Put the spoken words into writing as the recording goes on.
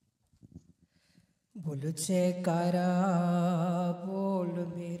बोल जयकारा बोल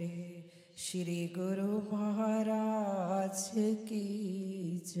मेरे श्री गुरु महाराज की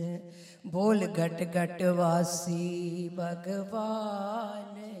जय। बोल गट गट वासी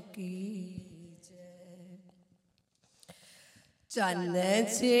भगवान की जय। चन्न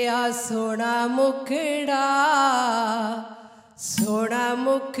जिया सोना मुखड़ा, सोना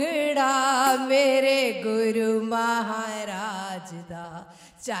मुखड़ा मेरे गुरु महाराज दा।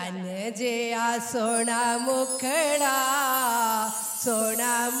 चन्न जिया सोना मुखड़ा,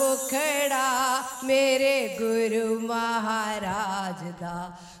 सोना मुखड़ा मेरे गुरु महाराज दा।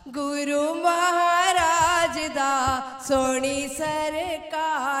 गुरु महाराज दा सोनी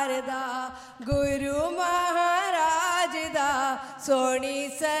सरकार दा। गुरु महाराज दा सोनी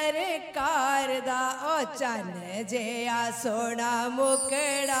सरकार दा। ओ चन्न जिया सोना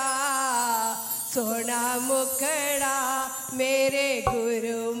मुखड़ा, सोना मुखड़ा मेरे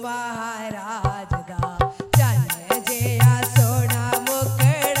गुरु महाराज दा। चन्न जिया सोना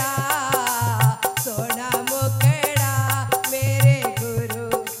मुखड़ा, सोना मुखड़ा मेरे गुरु,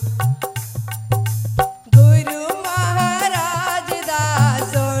 गुरु महाराज दा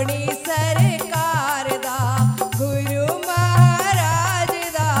सोनी सरकार दा। गुरु महाराज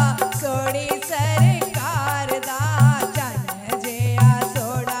दा सोनी सरकार दा। चन्न जिया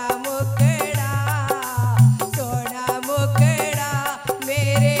सोना मुखड़ा, सोना मुखड़ा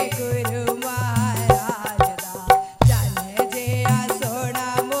मेरे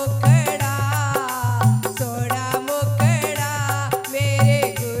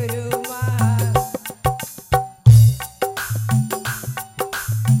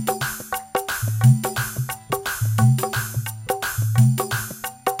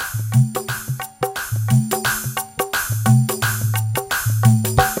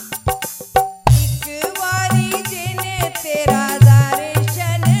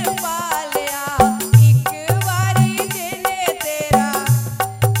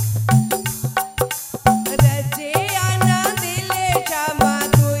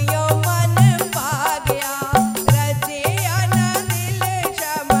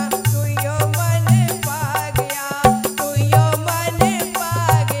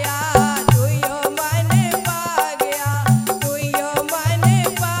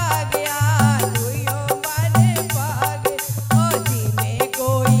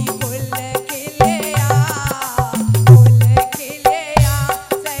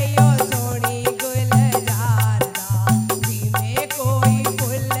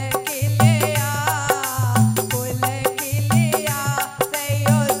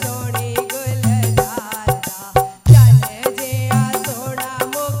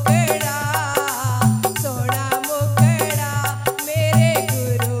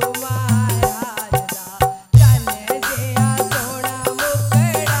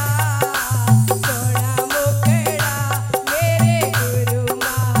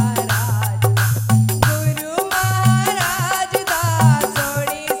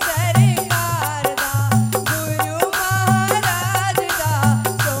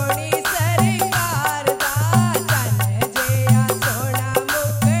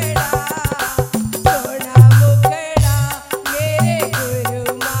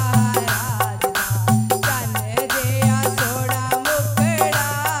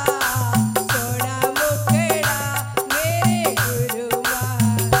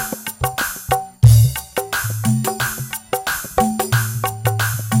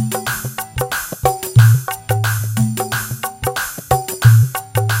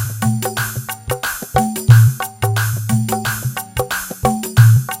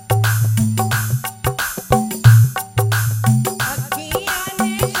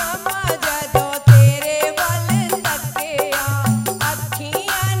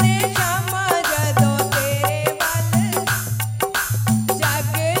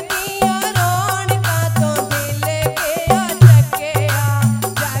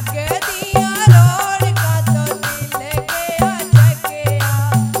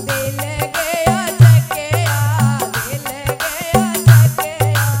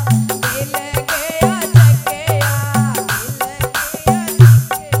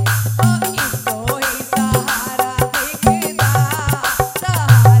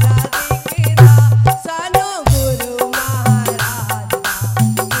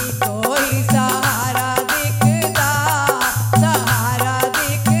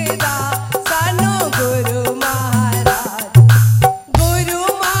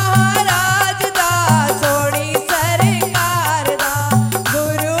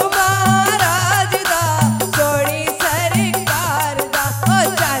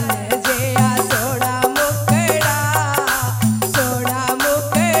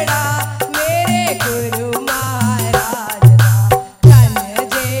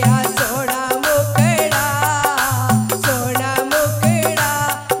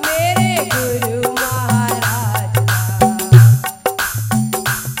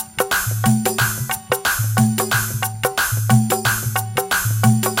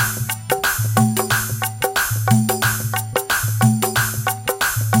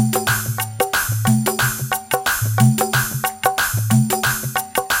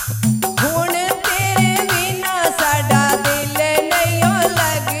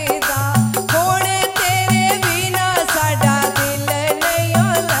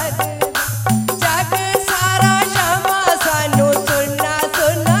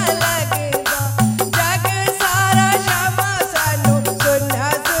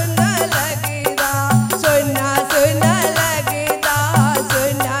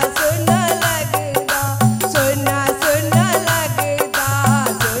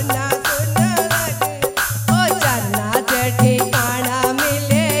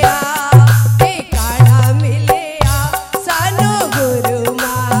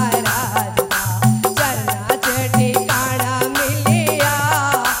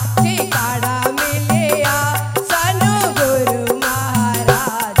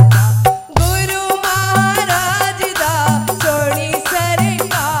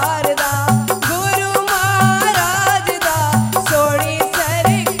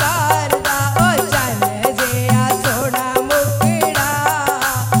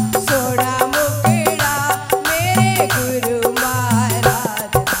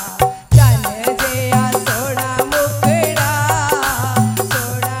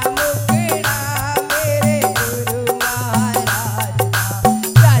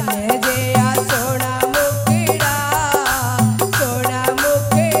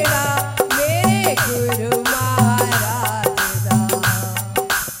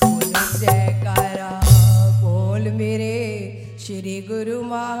श्री गुरु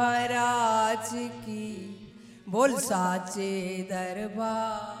महाराज की बोल साचे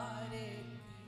दरबार।